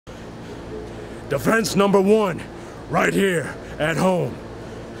Defense number one, right here at home.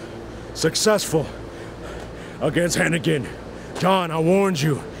 Successful against Hennigan. John, I warned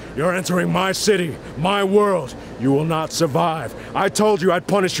you. You're entering my city, my world. You will not survive. I told you I'd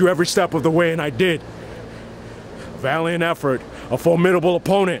punish you every step of the way, and I did. Valiant effort, a formidable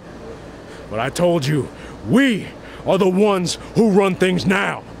opponent. But I told you, we are the ones who run things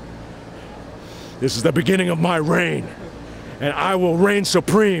now. This is the beginning of my reign, and I will reign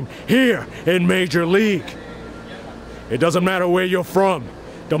supreme here in Major League. It doesn't matter where you're from,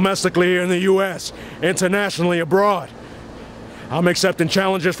 domestically here in the US, internationally abroad. I'm accepting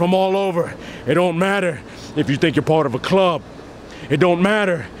challenges from all over. It don't matter if you think you're part of a club. It don't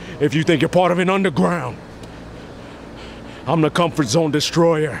matter if you think you're part of an underground. I'm the comfort zone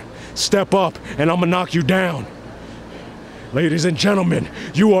destroyer. Step up and I'm gonna knock you down. Ladies and gentlemen,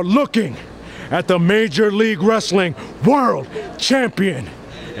 you are looking at the Major League Wrestling World Champion.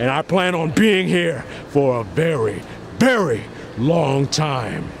 And I plan on being here for a very, very long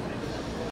time.